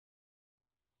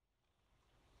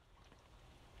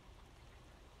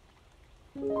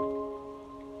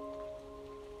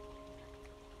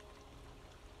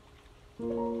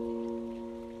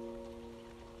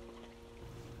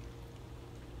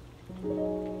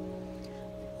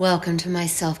Welcome to my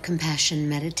self-compassion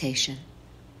meditation.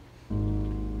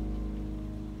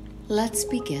 Let's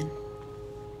begin.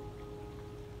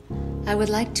 I would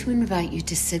like to invite you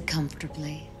to sit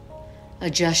comfortably.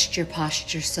 Adjust your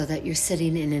posture so that you're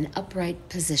sitting in an upright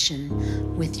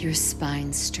position with your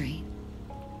spine straight.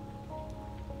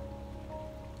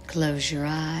 Close your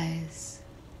eyes.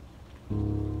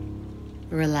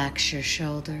 Relax your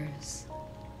shoulders.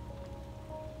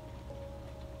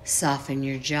 Soften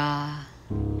your jaw.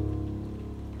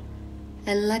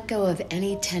 And let go of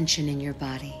any tension in your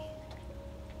body.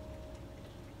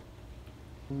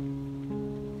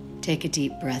 Take a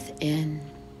deep breath in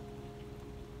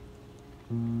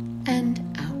and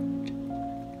out.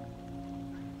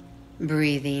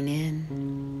 Breathing in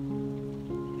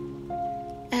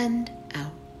and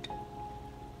out.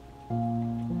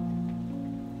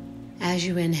 As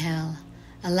you inhale,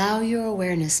 allow your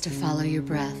awareness to follow your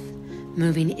breath,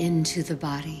 moving into the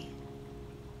body.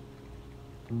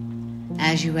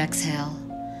 As you exhale,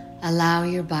 allow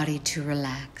your body to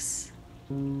relax.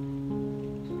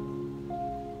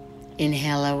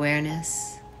 Inhale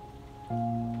awareness.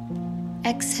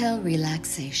 Exhale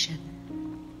relaxation.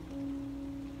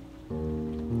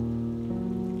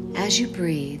 As you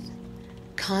breathe,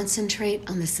 concentrate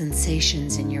on the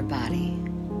sensations in your body.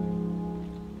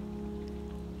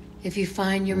 If you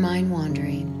find your mind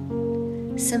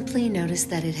wandering, simply notice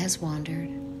that it has wandered.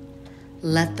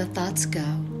 Let the thoughts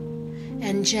go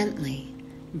and gently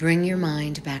bring your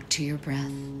mind back to your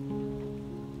breath.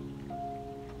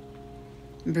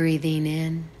 Breathing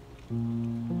in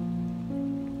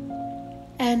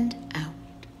and out.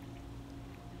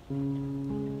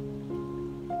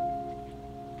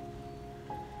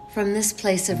 From this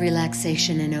place of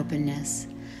relaxation and openness,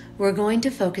 we're going to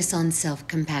focus on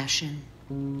self-compassion.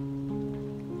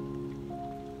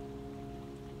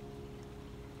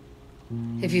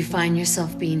 If you find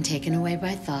yourself being taken away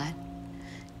by thought,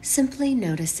 simply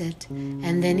notice it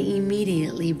and then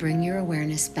immediately bring your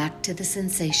awareness back to the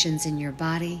sensations in your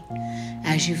body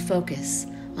as you focus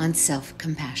on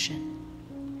self-compassion.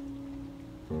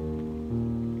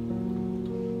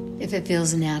 If it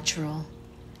feels natural,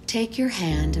 take your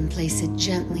hand and place it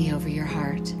gently over your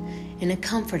heart in a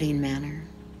comforting manner.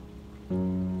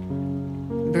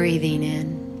 Breathing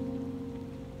in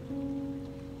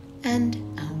and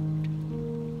out.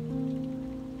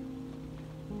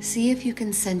 See if you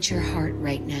can sense your heart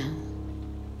right now.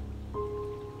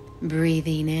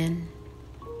 Breathing in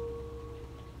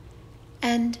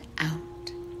and out.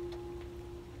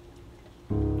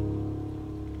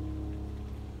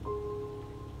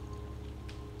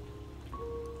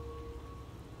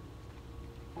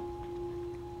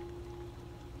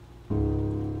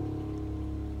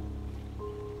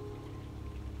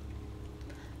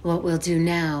 What we'll do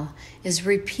now is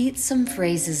repeat some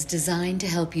phrases designed to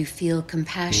help you feel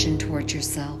compassion towards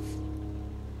yourself.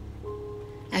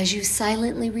 As you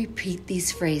silently repeat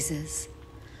these phrases,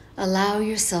 allow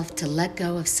yourself to let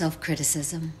go of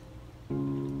self-criticism.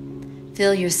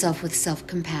 Fill yourself with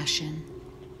self-compassion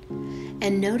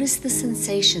and notice the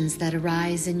sensations that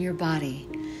arise in your body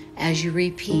as you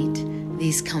repeat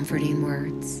these comforting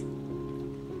words.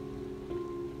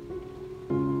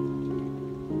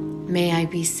 May I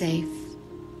be safe.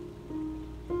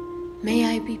 May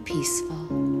I be peaceful.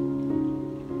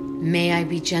 May I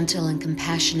be gentle and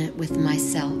compassionate with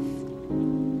myself.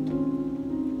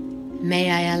 May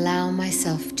I allow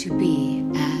myself to be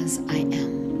as I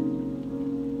am.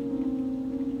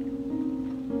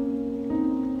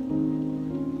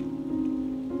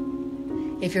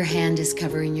 If your hand is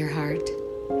covering your heart,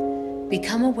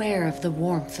 become aware of the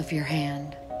warmth of your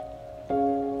hand.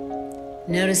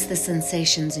 Notice the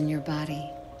sensations in your body.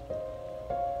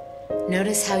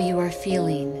 Notice how you are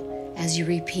feeling as you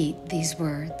repeat these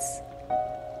words.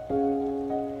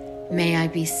 May I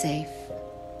be safe.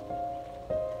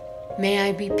 May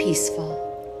I be peaceful.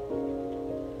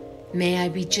 May I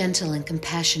be gentle and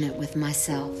compassionate with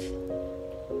myself.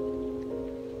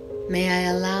 May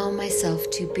I allow myself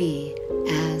to be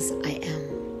as I am.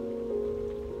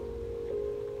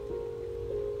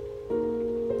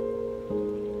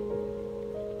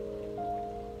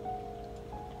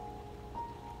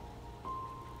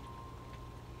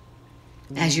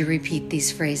 As you repeat these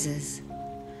phrases,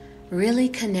 really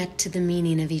connect to the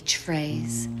meaning of each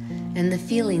phrase and the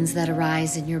feelings that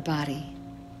arise in your body.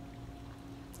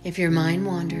 If your mind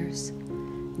wanders,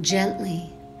 gently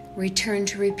return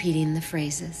to repeating the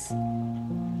phrases.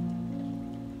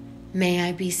 May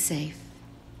I be safe.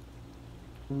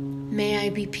 May I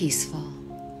be peaceful.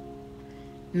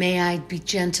 May I be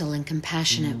gentle and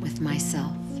compassionate with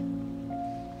myself.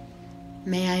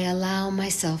 May I allow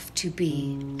myself to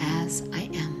be as I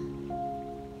am.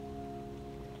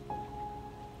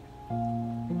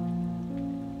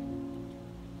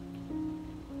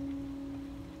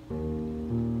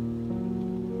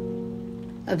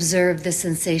 Observe the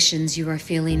sensations you are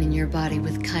feeling in your body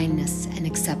with kindness and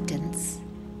acceptance.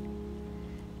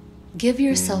 Give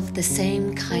yourself the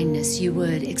same kindness you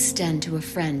would extend to a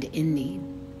friend in need.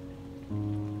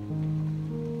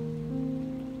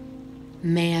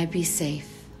 May I be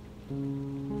safe.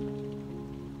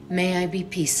 May I be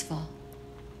peaceful.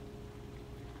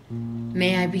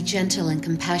 May I be gentle and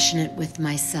compassionate with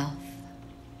myself.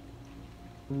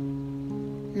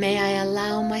 May I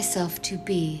allow myself to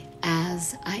be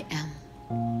as I am.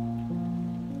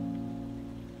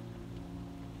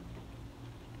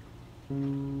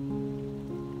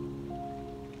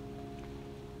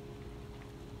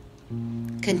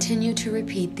 Continue to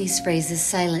repeat these phrases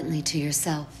silently to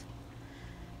yourself,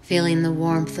 feeling the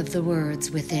warmth of the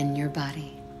words within your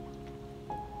body.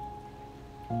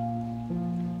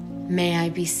 May I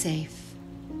be safe.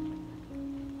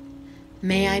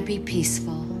 May I be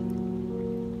peaceful.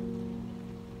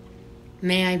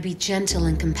 May I be gentle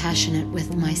and compassionate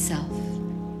with myself.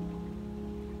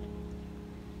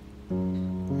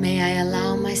 May I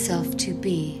allow myself to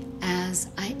be as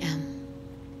I am.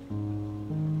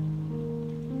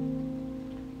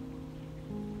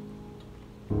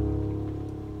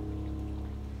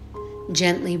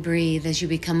 Gently breathe as you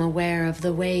become aware of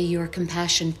the way your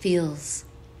compassion feels.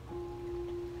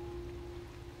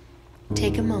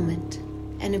 Take a moment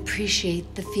and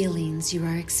appreciate the feelings you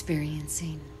are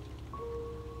experiencing.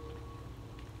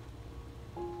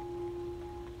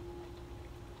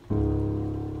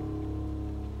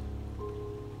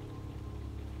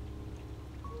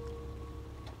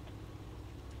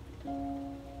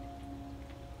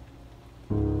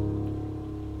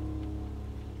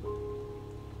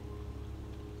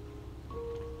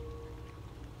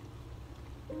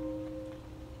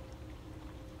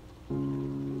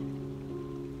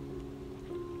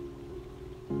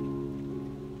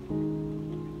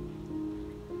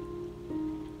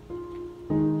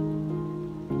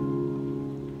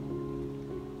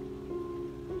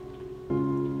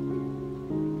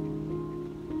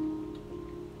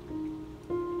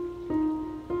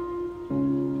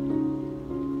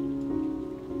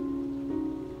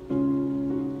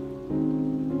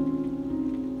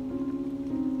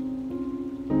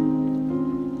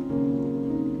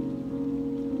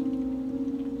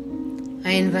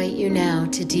 I invite you now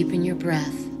to deepen your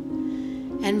breath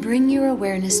and bring your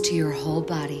awareness to your whole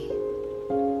body.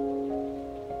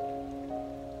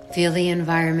 Feel the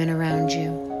environment around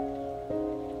you,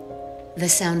 the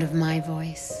sound of my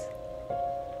voice,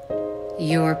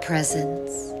 your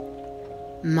presence,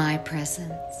 my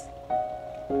presence,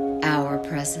 our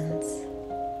presence.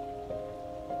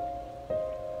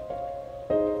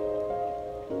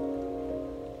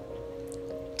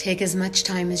 Take as much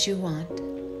time as you want.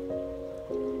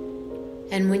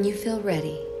 And when you feel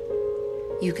ready,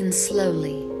 you can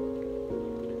slowly,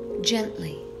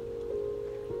 gently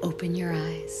open your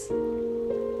eyes.